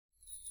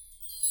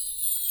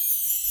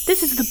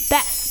This is the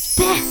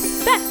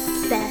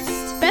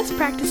best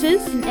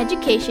practices in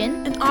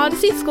education and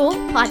Odyssey School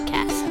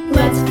podcast.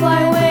 Let's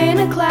fly away in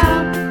a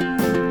cloud.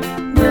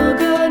 We'll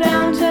go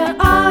down to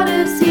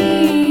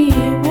Odyssey.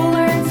 We'll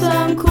learn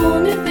some cool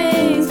new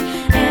things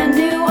and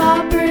new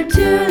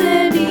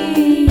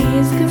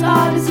opportunities. 'Cause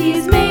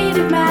Odyssey's made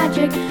of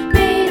magic,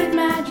 made of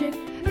magic.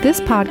 This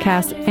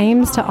podcast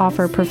aims to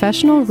offer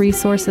professional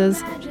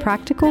resources,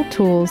 practical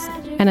tools,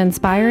 and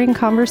inspiring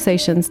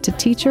conversations to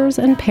teachers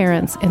and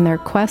parents in their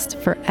quest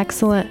for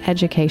excellent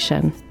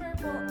education.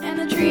 And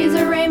the trees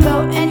are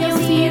rainbow, and you'll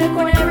see a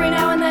unicorn every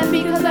now and then,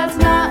 because that's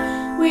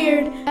not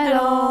weird at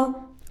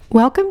all.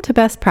 Welcome to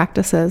Best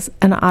Practices,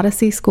 an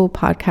Odyssey School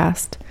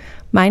podcast.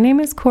 My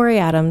name is Corey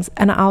Adams,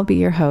 and I'll be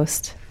your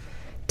host.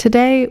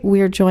 Today,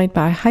 we are joined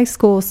by high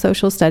school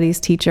social studies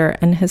teacher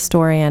and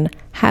historian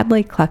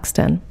Hadley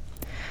Cluxton.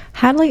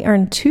 Hadley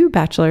earned 2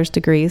 bachelor's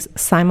degrees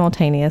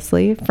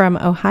simultaneously from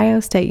Ohio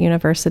State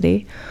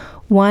University,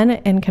 one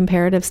in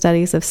comparative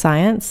studies of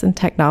science and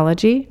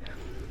technology,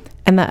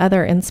 and the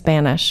other in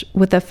Spanish,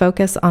 with a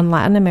focus on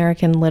Latin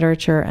American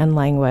literature and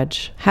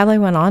language. Hadley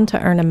went on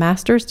to earn a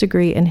master's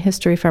degree in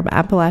history from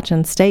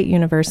Appalachian State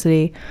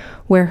University,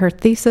 where her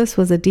thesis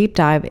was a deep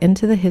dive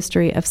into the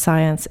history of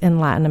science in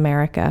Latin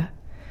America.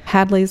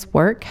 Hadley's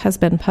work has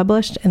been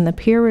published in the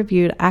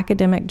peer-reviewed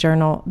academic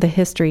journal, The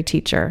History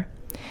Teacher.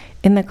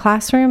 In the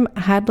classroom,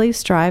 Hadley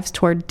strives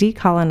toward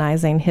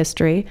decolonizing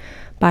history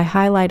by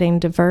highlighting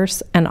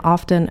diverse and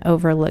often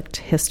overlooked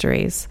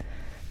histories.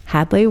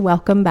 Hadley,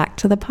 welcome back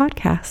to the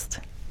podcast.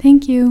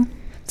 Thank you.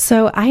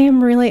 So I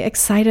am really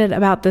excited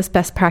about this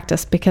best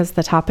practice because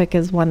the topic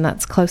is one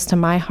that's close to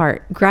my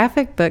heart.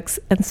 Graphic books,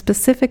 and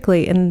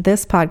specifically in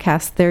this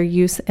podcast, their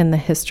use in the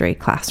history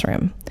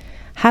classroom.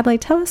 Hadley,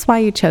 tell us why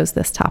you chose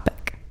this topic.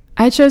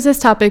 I chose this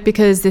topic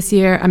because this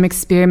year I'm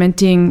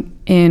experimenting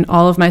in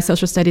all of my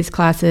social studies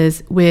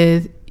classes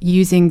with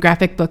using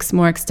graphic books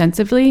more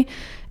extensively.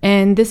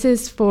 And this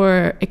is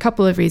for a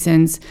couple of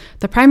reasons.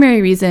 The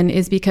primary reason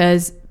is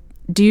because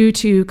due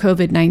to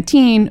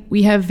COVID-19,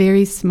 we have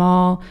very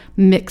small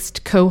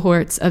mixed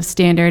cohorts of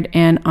standard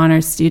and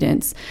honors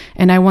students.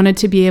 And I wanted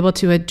to be able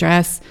to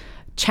address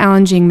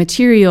challenging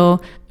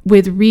material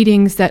with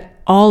readings that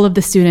all of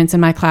the students in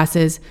my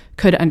classes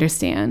could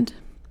understand.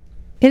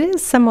 It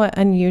is somewhat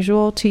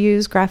unusual to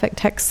use graphic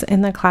text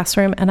in the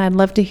classroom, and I'd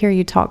love to hear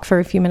you talk for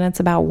a few minutes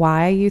about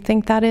why you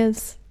think that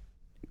is.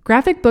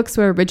 Graphic books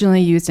were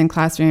originally used in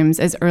classrooms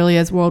as early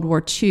as World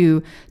War II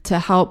to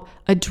help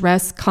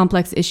address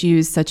complex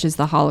issues such as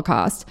the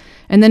Holocaust.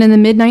 And then in the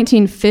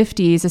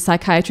mid-1950s, a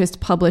psychiatrist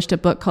published a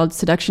book called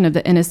Seduction of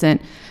the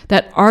Innocent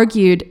that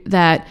argued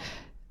that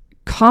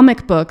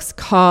comic books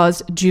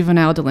caused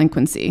juvenile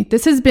delinquency.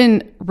 This has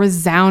been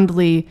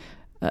resoundingly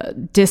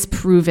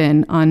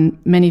disproven on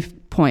many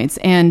points,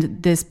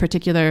 and this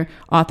particular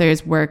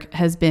author's work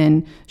has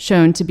been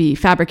shown to be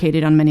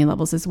fabricated on many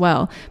levels as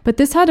well. But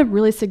this had a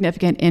really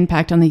significant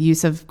impact on the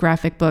use of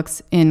graphic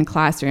books in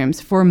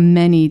classrooms for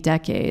many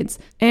decades.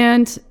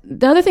 And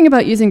the other thing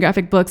about using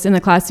graphic books in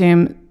the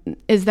classroom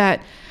is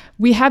that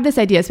we have this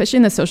idea, especially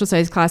in the social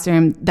studies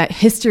classroom, that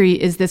history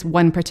is this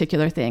one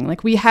particular thing.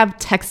 Like, we have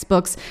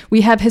textbooks,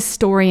 we have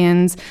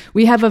historians,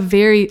 we have a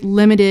very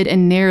limited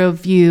and narrow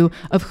view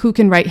of who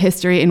can write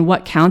history and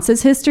what counts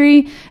as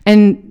history.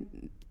 And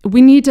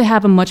we need to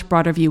have a much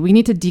broader view. We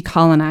need to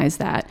decolonize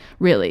that,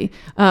 really.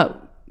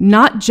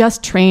 Not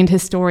just trained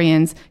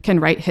historians can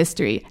write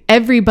history.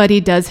 Everybody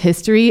does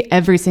history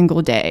every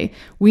single day.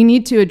 We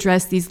need to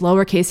address these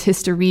lowercase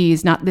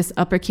histories, not this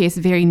uppercase,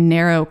 very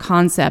narrow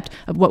concept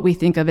of what we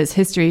think of as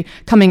history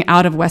coming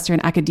out of Western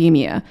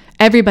academia.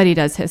 Everybody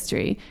does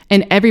history,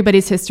 and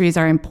everybody's histories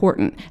are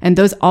important, and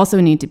those also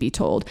need to be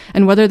told.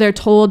 And whether they're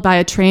told by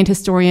a trained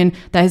historian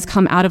that has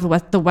come out of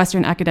the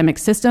Western academic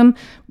system,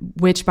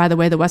 which, by the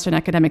way, the Western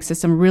academic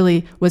system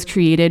really was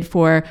created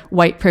for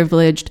white,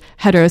 privileged,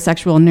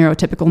 heterosexual,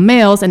 neurotypical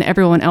males, and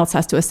everyone else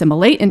has to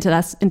assimilate into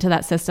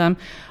that system,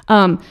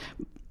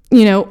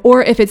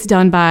 or if it's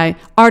done by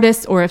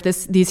artists, or if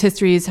these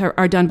histories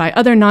are done by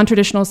other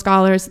non-traditional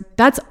scholars,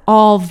 that's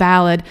all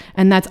valid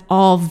and that's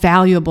all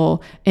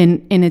valuable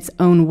in its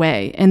own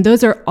way. And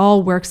those are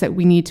all works that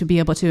we need to be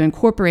able to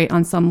incorporate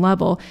on some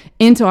level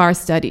into our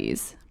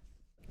studies.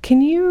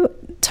 Can you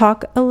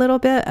talk a little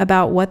bit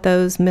about what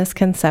those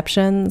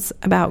misconceptions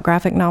about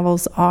graphic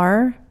novels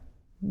are?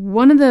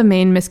 One of the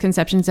main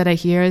misconceptions that I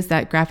hear is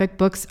that graphic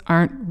books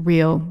aren't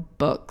real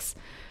books.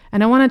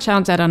 And I want to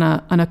challenge that on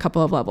a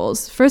couple of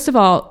levels. First of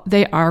all,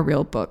 they are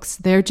real books.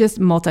 They're just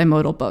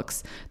multimodal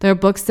books. They're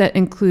books that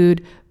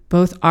include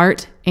both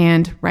art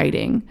and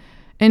writing.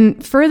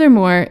 And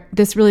furthermore,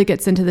 this really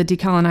gets into the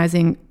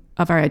decolonizing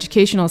of our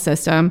educational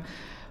system.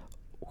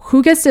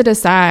 Who gets to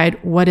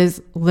decide what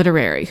is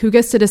literary? Who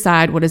gets to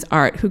decide what is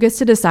art? Who gets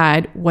to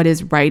decide what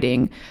is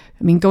writing?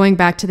 I mean, going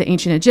back to the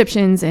ancient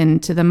Egyptians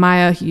and to the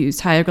Maya, who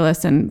used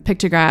hieroglyphs and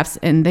pictographs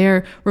and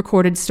their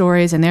recorded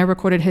stories and their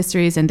recorded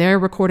histories and their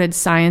recorded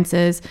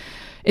sciences,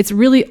 It's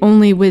really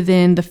only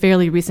within the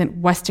fairly recent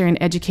Western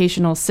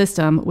educational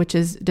system, which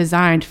is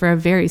designed for a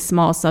very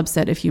small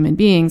subset of human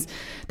beings,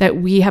 that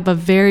we have a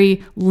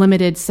very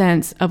limited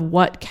sense of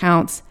what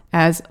counts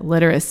as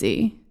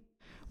literacy.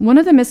 One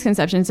of the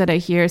misconceptions that I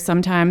hear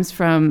sometimes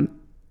from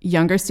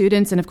younger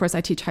students, and of course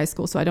I teach high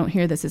school, so I don't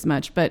hear this as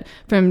much, but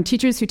from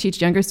teachers who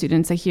teach younger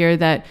students, I hear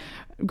that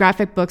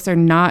graphic books are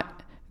not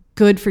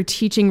good for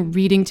teaching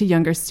reading to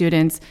younger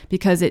students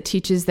because it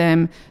teaches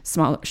them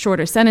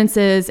shorter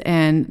sentences,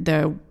 and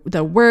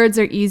the words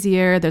are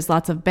easier. There's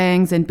lots of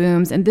bangs and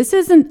booms, and this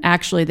isn't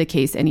actually the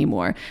case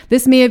anymore.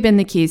 This may have been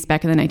the case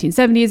back in the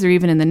 1970s or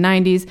even in the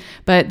 90s,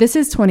 but this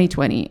is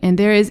 2020, and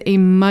there is a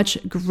much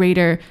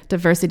greater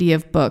diversity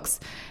of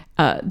books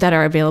that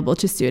are available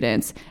to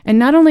students. And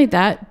not only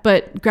that,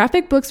 but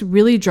graphic books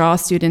really draw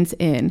students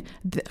in.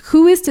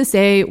 Who is to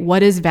say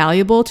what is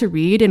valuable to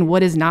read and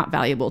what is not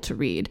valuable to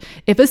read?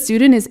 If a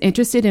student is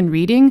interested in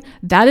reading,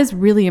 that is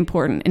really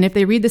important. And if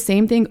they read the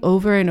same thing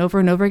over and over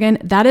and over again,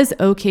 that is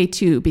okay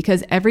too,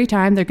 because every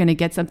time they're going to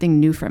get something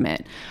new from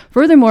it.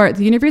 Furthermore,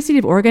 the University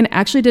of Oregon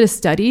actually did a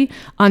study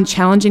on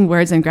challenging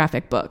words in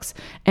graphic books.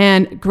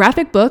 And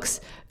graphic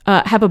books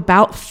have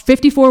about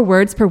 54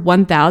 words per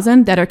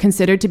 1,000 that are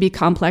considered to be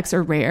complex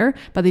or rare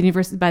by the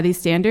university, by these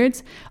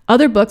standards.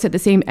 Other books at the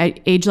same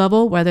age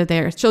level, whether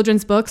they're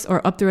children's books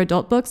or up through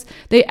adult books,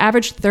 they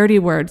average 30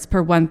 words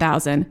per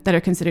 1,000 that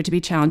are considered to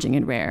be challenging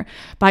and rare.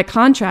 By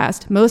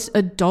contrast, most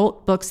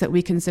adult books that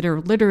we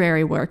consider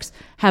literary works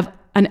have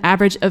an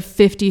average of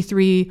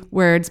 53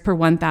 words per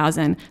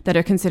 1,000 that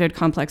are considered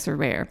complex or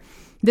rare.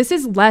 This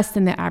is less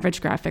than the average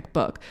graphic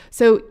book.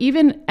 So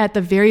even at the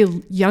very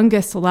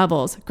youngest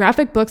levels,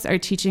 graphic books are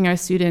teaching our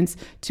students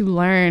to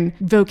learn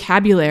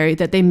vocabulary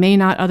that they may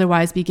not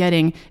otherwise be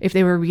getting if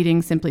they were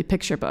reading simply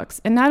picture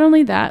books. And not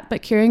only that,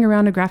 but carrying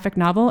around a graphic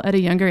novel at a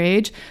younger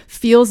age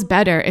feels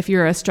better if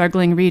you're a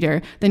struggling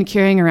reader than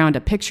carrying around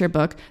a picture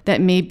book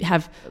that may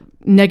have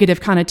negative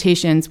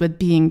connotations with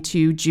being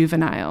too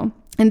juvenile.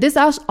 And this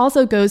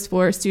also goes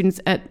for students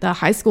at the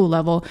high school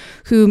level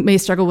who may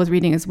struggle with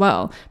reading as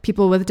well.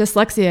 People with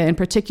dyslexia in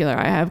particular.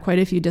 I have quite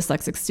a few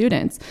dyslexic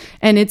students.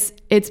 And it's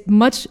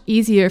much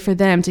easier for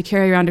them to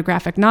carry around a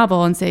graphic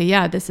novel and say,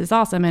 yeah, this is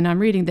awesome, and I'm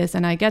reading this,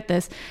 and I get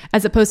this,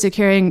 as opposed to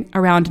carrying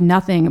around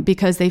nothing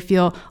because they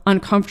feel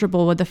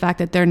uncomfortable with the fact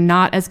that they're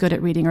not as good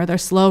at reading, or they're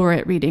slower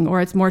at reading, or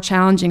it's more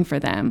challenging for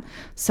them.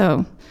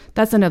 So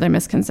that's another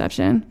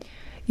misconception.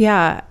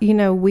 Yeah,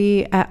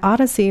 we at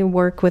Odyssey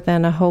work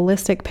within a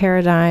holistic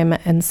paradigm,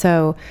 and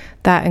so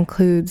that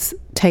includes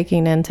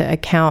taking into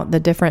account the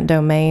different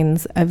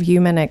domains of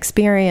human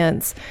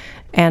experience.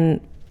 And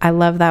I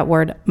love that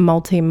word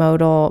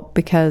multimodal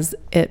because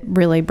it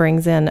really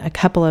brings in a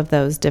couple of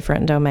those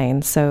different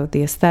domains. So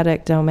the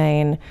aesthetic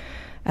domain,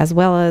 as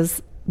well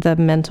as the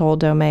mental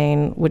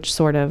domain, which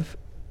sort of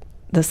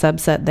the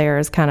subset there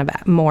is kind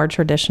of more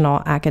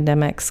traditional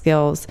academic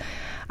skills.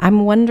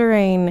 I'm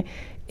wondering,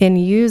 in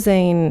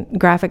using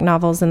graphic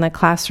novels in the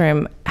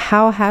classroom,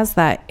 how has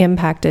that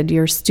impacted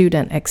your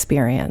student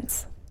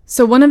experience?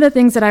 So one of the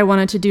things that I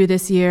wanted to do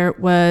this year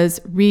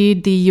was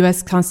read the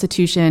U.S.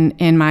 Constitution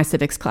in my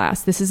civics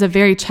class. This is a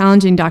very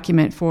challenging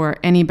document for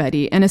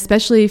anybody, and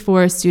especially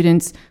for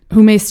students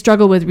who may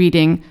struggle with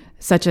reading,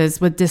 such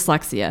as with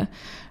dyslexia.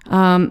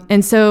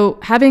 And so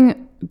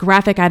having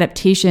graphic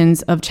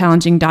adaptations of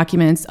challenging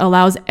documents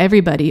allows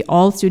everybody,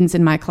 all students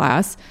in my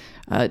class,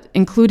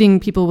 including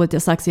people with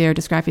dyslexia or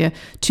dysgraphia,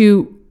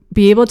 to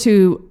be able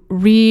to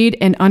read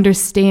and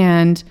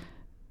understand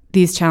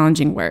these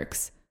challenging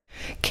works.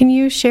 Can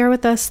you share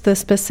with us the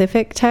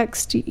specific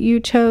text you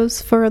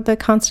chose for the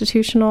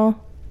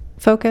constitutional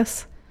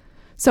focus?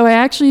 So I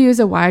actually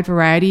use a wide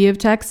variety of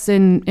texts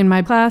in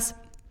my class.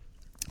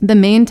 The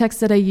main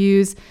text that I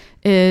use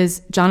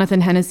is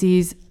Jonathan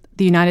Hennessy's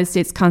The United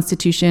States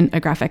Constitution, a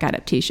Graphic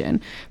Adaptation,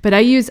 but I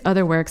use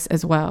other works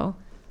as well.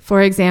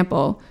 For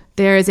example,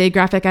 there is a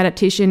graphic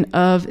adaptation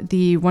of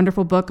the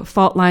wonderful book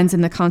Fault Lines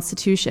in the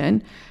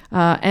Constitution.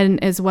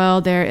 And as well,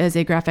 there is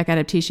a graphic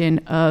adaptation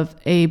of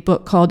a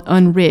book called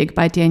Unrig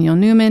by Daniel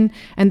Newman.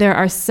 And there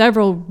are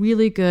several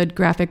really good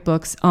graphic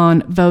books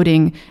on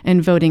voting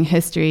and voting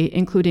history,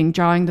 including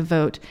Drawing the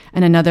Vote,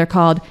 and another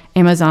called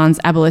Amazon's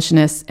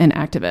Abolitionists and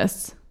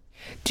Activists.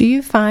 Do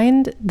you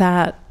find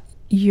that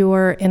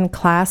you're in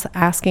class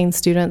asking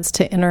students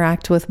to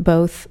interact with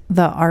both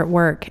the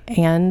artwork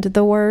and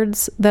the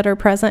words that are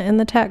present in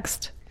the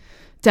text?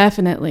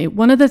 Definitely.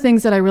 One of the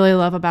things that I really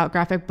love about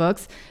graphic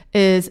books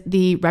is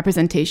the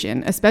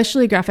representation,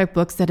 especially graphic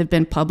books that have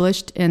been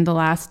published in the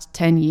last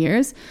 10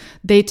 years.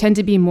 They tend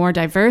to be more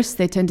diverse.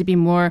 They tend to be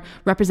more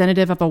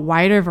representative of a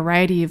wider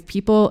variety of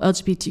people,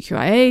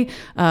 LGBTQIA,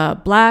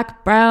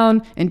 Black,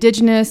 Brown,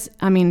 Indigenous.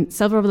 I mean,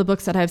 several of the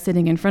books that I have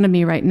sitting in front of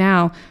me right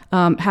now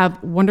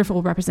have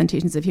wonderful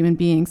representations of human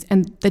beings.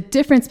 And the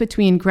difference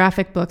between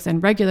graphic books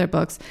and regular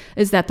books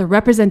is that the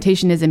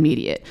representation is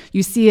immediate.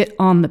 You see it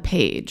on the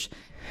page.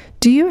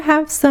 Do you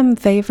have some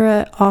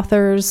favorite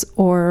authors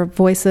or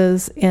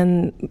voices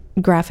in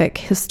graphic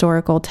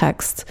historical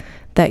texts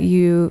that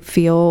you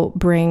feel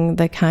bring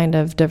the kind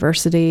of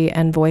diversity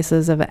and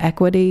voices of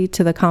equity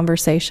to the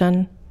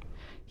conversation?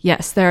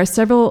 Yes, there are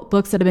several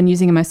books that I've been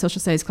using in my social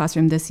studies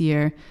classroom this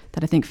year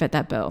that I think fit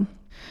that bill.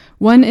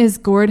 One is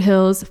Gord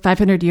Hill's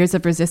 500 Years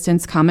of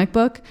Resistance comic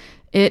book.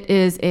 It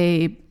is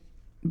a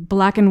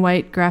black and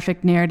white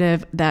graphic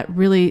narrative that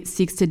really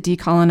seeks to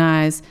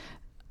decolonize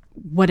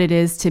what it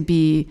is to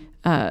be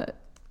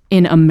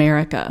in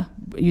America,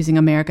 using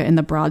America in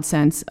the broad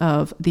sense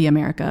of the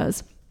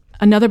Americas.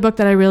 Another book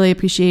that I really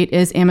appreciate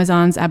is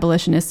Amazon's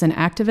Abolitionists and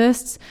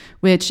Activists,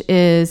 which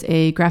is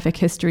a graphic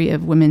history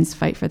of women's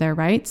fight for their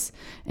rights.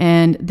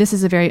 And this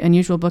is a very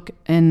unusual book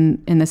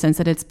in the sense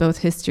that it's both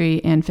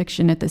history and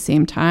fiction at the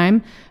same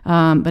time,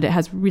 but it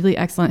has really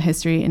excellent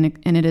history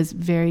and it is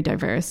very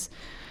diverse.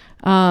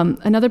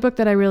 Another book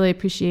that I really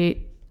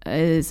appreciate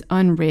is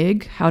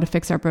Unrig, How to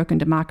Fix Our Broken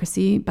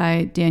Democracy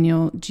by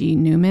Daniel G.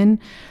 Newman.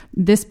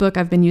 This book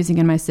I've been using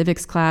in my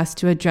civics class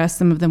to address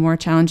some of the more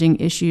challenging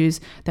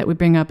issues that we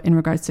bring up in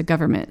regards to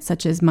government,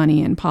 such as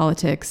money and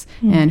politics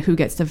and who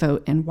gets to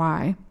vote and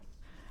why.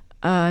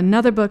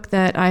 Another book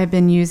that I have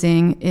been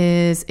using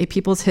is A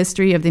People's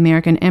History of the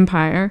American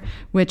Empire,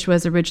 which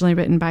was originally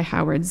written by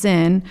Howard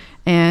Zinn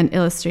and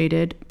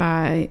illustrated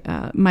by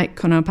Mike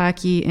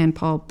Konopaki and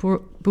Paul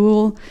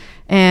Buhl.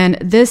 And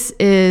this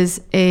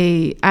is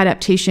a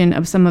adaptation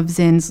of some of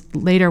Zinn's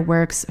later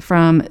works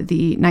from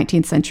the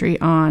 19th century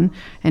on.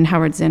 And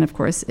Howard Zinn, of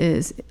course,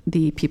 is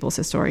the people's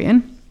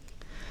historian.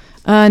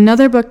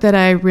 Another book that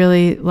I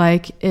really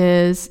like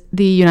is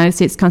The United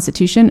States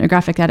Constitution, a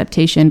graphic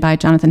adaptation by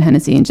Jonathan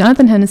Hennessy. And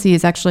Jonathan Hennessy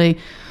has actually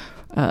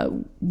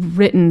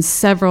written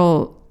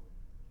several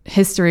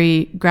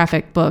history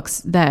graphic books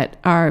that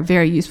are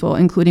very useful,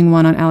 including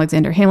one on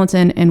Alexander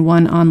Hamilton and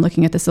one on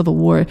looking at the Civil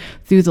War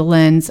through the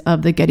lens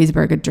of the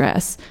Gettysburg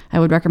Address. I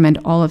would recommend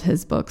all of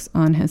his books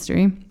on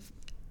history.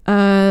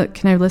 Can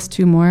I list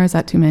two more? Is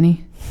that too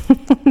many?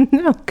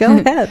 No, go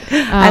ahead.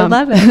 I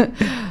love it.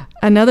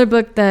 Another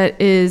book that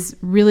is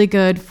really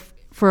good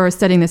for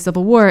studying the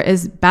Civil War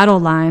is Battle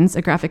Lines,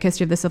 A Graphic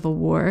History of the Civil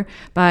War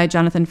by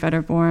Jonathan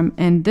Federbaum.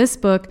 And this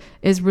book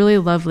is really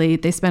lovely.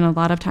 They spent a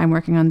lot of time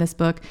working on this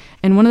book.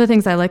 And one of the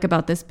things I like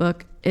about this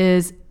book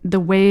is the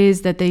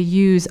ways that they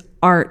use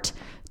art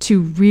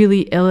to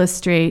really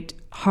illustrate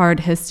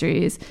hard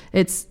histories.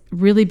 It's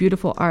really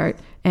beautiful art.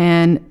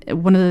 And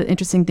one of the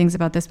interesting things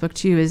about this book,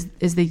 too,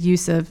 is the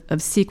use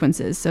of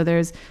sequences. So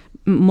there's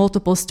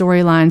multiple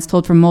storylines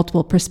told from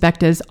multiple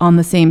perspectives on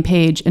the same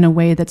page in a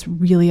way that's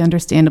really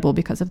understandable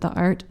because of the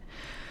art.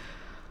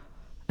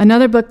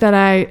 Another book that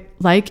I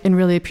like and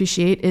really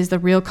appreciate is The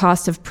Real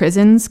Cost of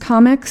Prisons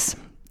comics.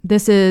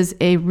 This is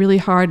a really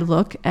hard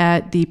look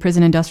at the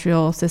prison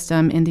industrial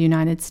system in the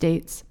United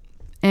States.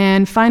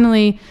 And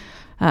finally,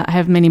 I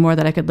have many more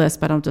that I could list,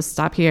 but I'll just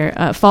stop here.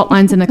 Fault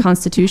Lines in the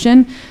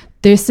Constitution.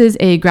 This is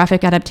a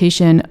graphic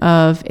adaptation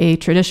of a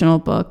traditional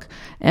book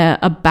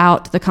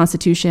about the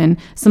Constitution,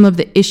 some of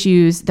the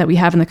issues that we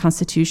have in the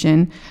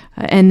Constitution,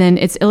 and then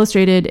it's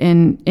illustrated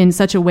in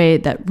such a way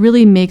that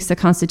really makes the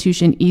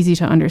Constitution easy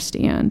to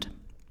understand.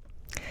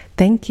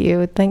 Thank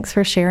you. Thanks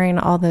for sharing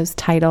all those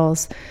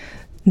titles.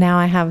 Now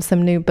I have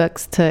some new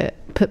books to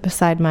put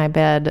beside my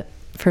bed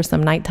for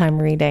some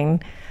nighttime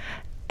reading.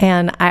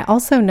 And I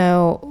also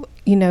know,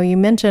 you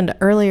mentioned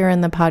earlier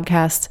in the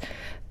podcast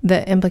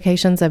the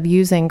implications of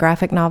using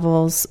graphic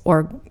novels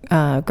or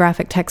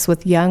graphic text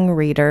with young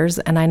readers.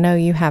 And I know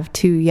you have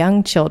 2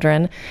 young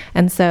children.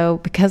 And so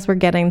because we're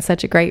getting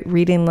such a great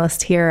reading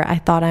list here, I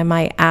thought I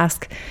might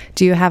ask,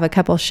 do you have a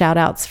couple shout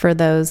outs for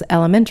those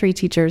elementary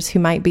teachers who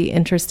might be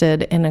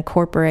interested in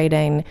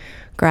incorporating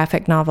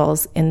graphic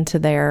novels into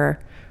their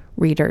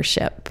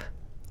readership?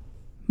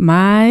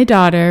 My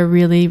daughter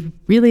really,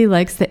 really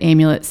likes the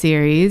Amulet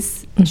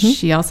series. Mm-hmm.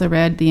 She also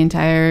read the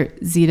entire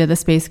Zeta the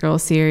Space Girl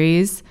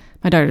series.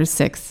 My daughter's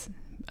 6.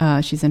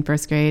 She's in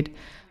 1st grade.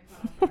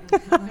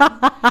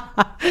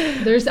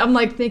 I'm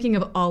like thinking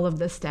of all of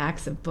the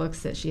stacks of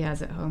books that she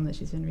has at home that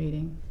she's been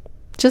reading.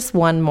 Just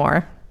one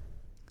more.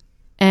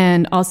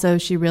 And also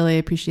she really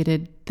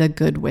appreciated The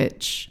Good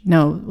Witch.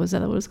 No, was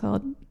that what it was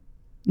called?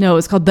 No, it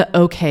was called The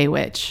OK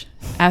Witch.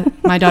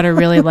 My daughter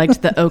really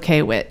liked The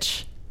OK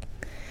Witch.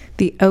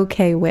 The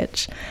OK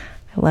Witch.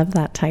 I love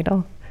that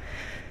title.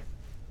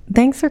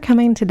 Thanks for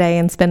coming today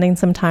and spending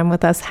some time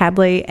with us,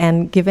 Hadley,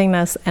 and giving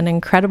us an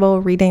incredible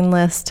reading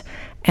list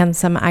and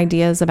some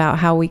ideas about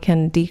how we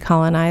can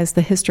decolonize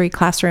the history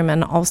classroom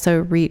and also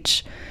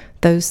reach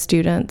those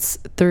students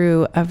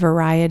through a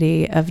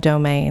variety of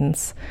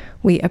domains.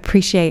 We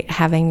appreciate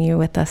having you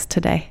with us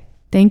today.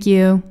 Thank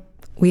you.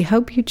 We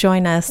hope you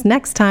join us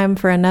next time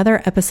for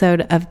another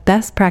episode of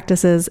Best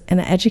Practices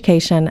in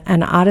Education,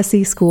 an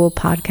Odyssey School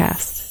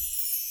podcast.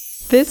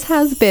 This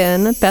has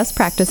been Best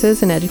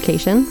Practices in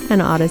Education, an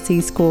Odyssey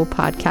School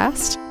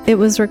podcast. It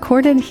was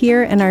recorded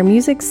here in our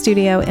music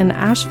studio in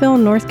Asheville,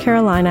 North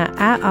Carolina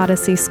at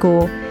Odyssey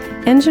School,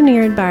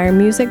 engineered by our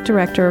music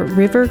director,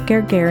 River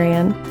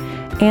Gergarian,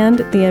 and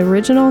the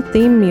original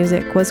theme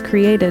music was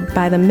created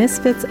by the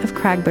Misfits of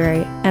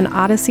Cragbury, an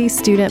Odyssey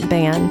student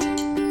band.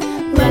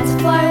 Let's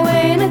fly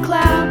away in a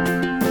cloud.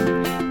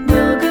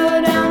 We'll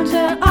go down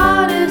to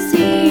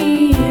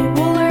Odyssey.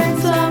 We'll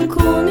learn some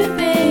cool new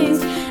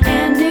things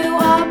and new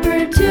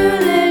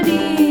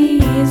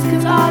opportunities.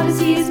 'Cause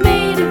Odyssey's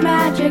made of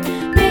magic,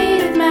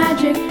 made of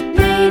magic,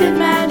 made of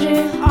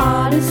magic.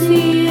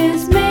 Odyssey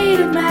is made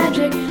of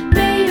magic,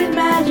 made of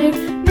magic,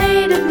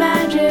 made of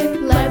magic.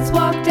 Let's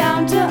walk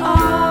down to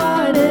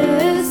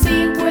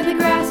Odyssey, where the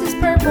grass is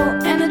purple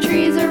and the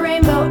trees are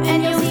rainbow,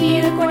 and you'll see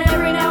a unicorn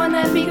every now and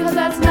then, because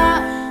that's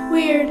not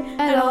weird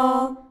at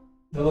all.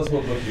 Tell us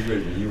what book you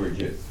read when you were a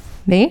kid.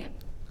 Me?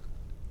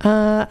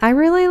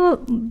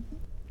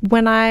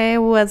 When I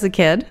was a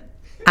kid,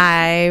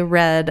 I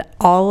read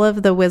all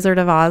of the Wizard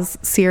of Oz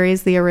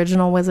series, the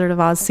original Wizard of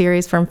Oz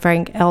series from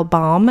Frank L.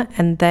 Baum,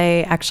 and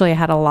they actually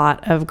had a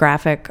lot of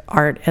graphic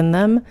art in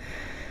them.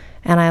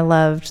 And I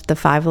loved the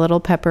Five Little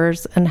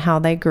Peppers and how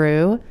they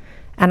grew.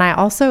 And I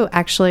also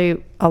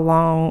actually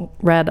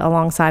read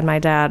alongside my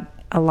dad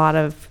a lot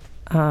of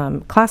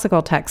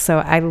classical texts. So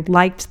I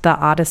liked the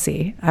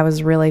Odyssey. I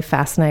was really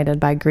fascinated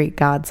by Greek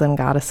gods and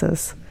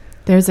goddesses.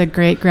 There's a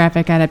great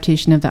graphic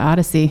adaptation of the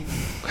Odyssey.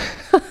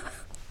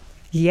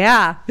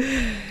 Yeah.